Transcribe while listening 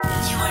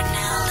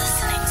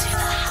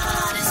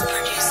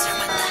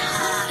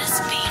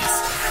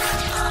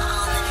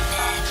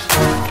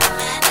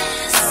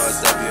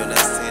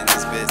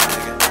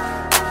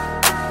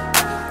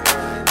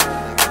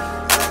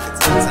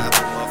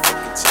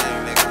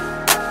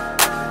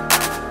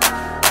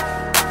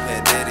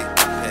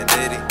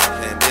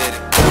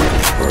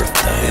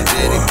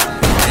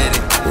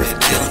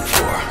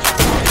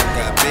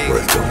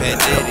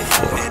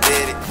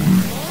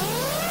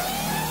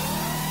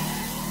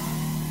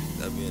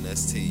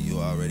WNST, you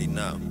already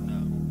know.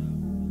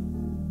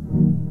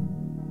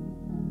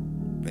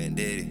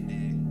 Panda.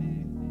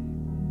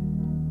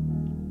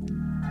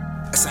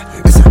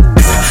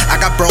 I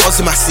got bros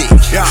in my city,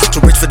 too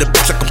rich for the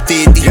bitch like I'm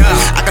 50.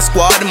 I got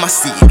squad in my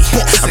city,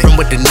 I run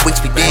with the new we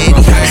daddy.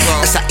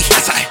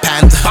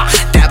 Panda,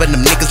 dabbing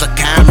them niggas like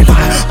camera,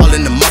 all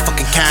in the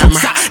motherfucking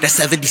camera. That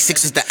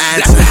 76 is the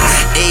answer.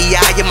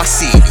 AI in my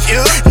city,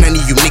 none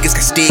of you niggas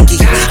can sticky.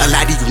 A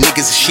lot of you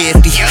niggas are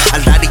shifty, a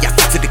lot of y'all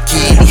fit for the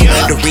kid.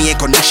 The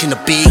reincarnation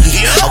of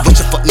Biggie, I wish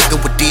a fuck nigga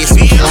would diss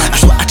me. I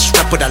swear I just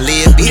rap what I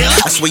live in,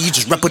 I swear you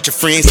just rap with your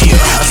friends. I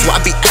swear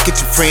I be acting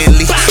too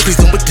friendly, please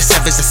don't with the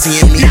savage that's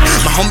seeing me.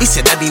 My homie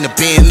said I need a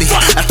Bentley,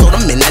 I told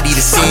him man I need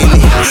a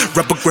Cindy.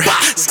 Rubber grip,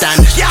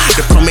 standard,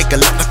 the pro make a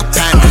look like a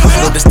panda.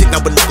 Hold the stick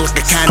now but look like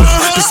a candle.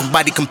 Please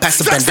somebody come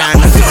pass a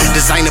bandana.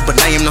 Designer but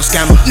I am no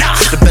scammer,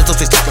 the bezel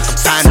face look like a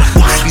panda.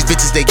 These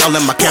bitches they all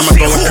in my camera,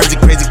 going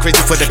crazy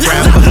for the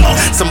grandma.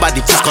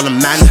 Somebody please call a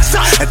man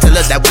and tell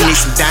her that we need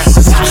some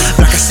dancers.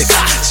 Like a sick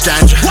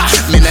stranger,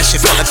 man that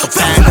shit felt like a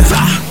panda.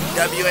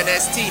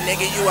 WNST,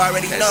 nigga, you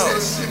already know.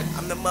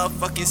 I'm the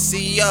motherfucking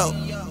CEO.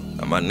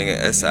 I'm my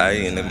nigga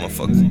SIE in the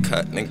motherfucking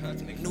cut,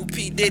 nigga. New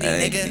P. Diddy,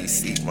 nigga.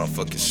 DC,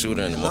 motherfucking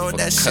shooter in the Blowing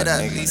that motherfucking shit cut,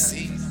 up, nigga.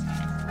 DC.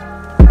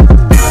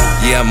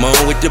 Yeah, I'm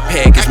on with the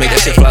package, make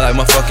that shit fly like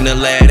my fucking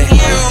Aladdin.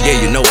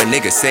 Yeah, you know a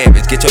nigga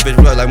savage, get your bitch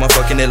blood like my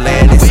fucking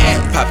Atlantis.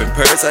 Poppin'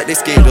 purrs like they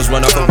Skittles,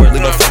 run off a word, leave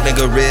a fuck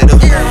nigga riddle.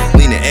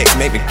 Leanin' X,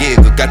 make me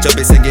giggle, got your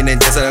bitch singing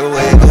and dancing like a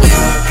wiggle.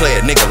 Play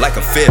a nigga like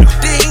a fiddle,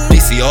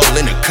 DC all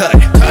in the cut.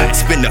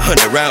 Spin the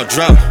 100-round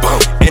drum,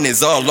 and it's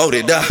all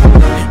loaded up.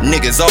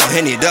 Niggas all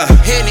hennied up,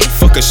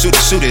 fuck a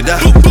shooter, shoot it up.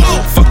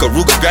 Fuck a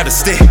Ruger, grab a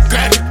stick,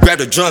 grab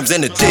the drums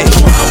and the dick.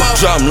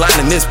 Drum line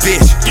in this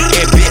bitch,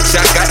 and bitch,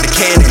 I got the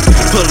cannon.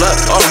 Pull up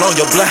all on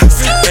your block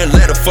and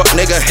let a fuck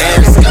nigga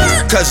have it.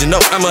 Cause you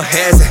know I'm a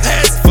hazard.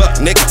 Fuck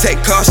nigga,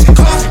 take caution.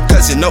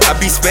 Cause you know I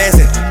be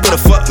spazzing. Put a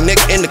fuck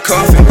nigga in the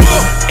coffin.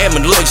 And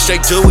my look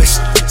straight Jewish,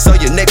 so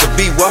your nigga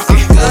be walking.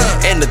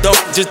 And the don't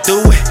just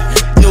do it.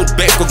 New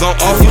bank we gon'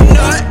 offer.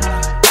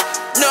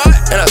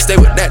 And I stay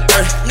with that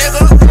 30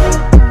 nigga.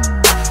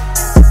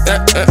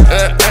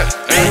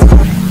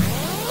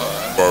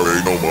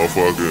 Ain't no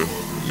motherfucker.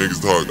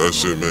 Niggas talk that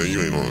shit, man.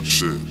 You ain't on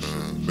shit, man.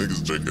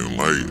 Niggas drinking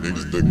light,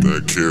 niggas think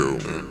that Carol,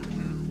 man.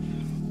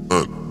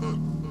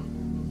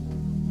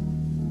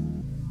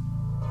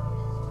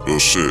 Real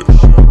shit.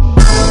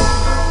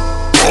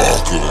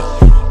 Parker.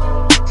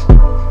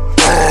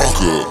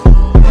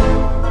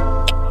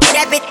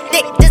 That bitch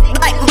thick just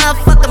like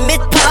motherfucker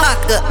Miss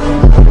Parker.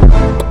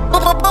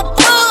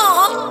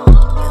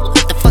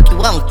 What the fuck you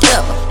want,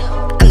 double?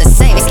 I'm the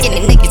same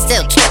skinny nigga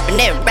still trapping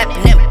and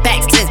rapping them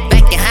back since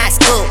back in high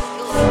school.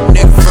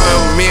 Nigga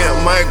from me,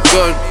 I might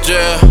go to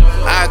jail.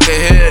 I can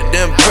hear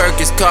them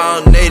Perkins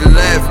calling, they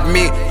left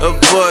me a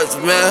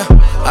voicemail.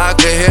 I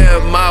can hear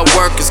my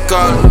workers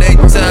calling, they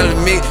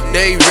telling me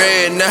they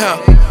ready now.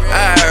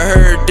 I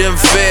heard them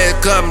feds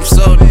coming,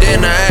 so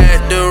then I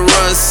had to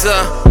run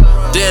some.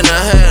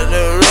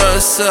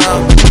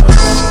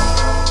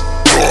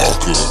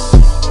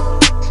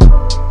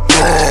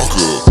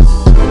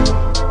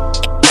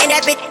 And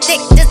that bitch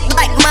thick just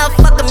like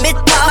motherfucker Miss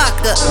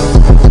Parker.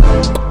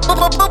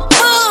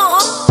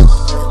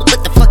 What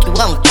the fuck you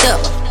want,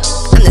 double?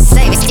 I'm the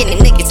same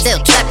skinny nigga still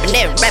trapping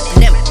and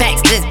rapping them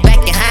backs since back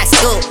in high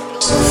school.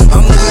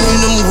 I'm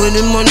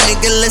winning, my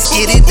nigga, let's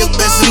get it. The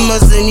best of my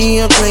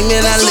city, I'm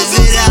claiming I live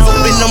it. I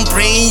hope and I'm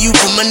praying you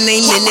put my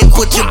name in it.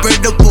 Put your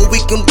bread up or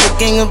we can cook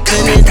and I'm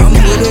it.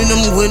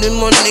 I'm winning,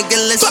 my nigga,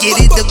 let's get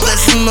it. The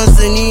best of my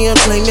city, I'm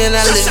claiming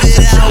I live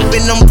it. I hope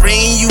and I'm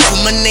praying you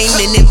put my name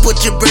in it.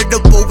 Put your bread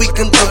up or we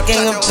can cook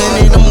and I'm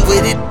it. I'm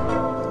with it.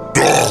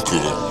 Darker.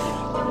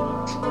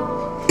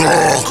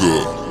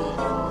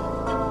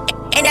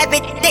 And that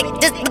bitch thick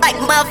just like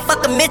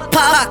motherfucker Miss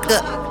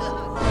Parker.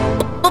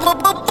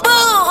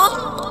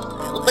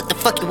 What the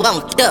fuck you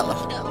want, double?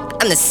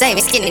 I'm the same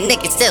skinny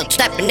nigga still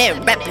trapping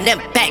and rapping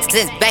them backs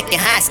since back in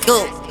high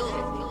school.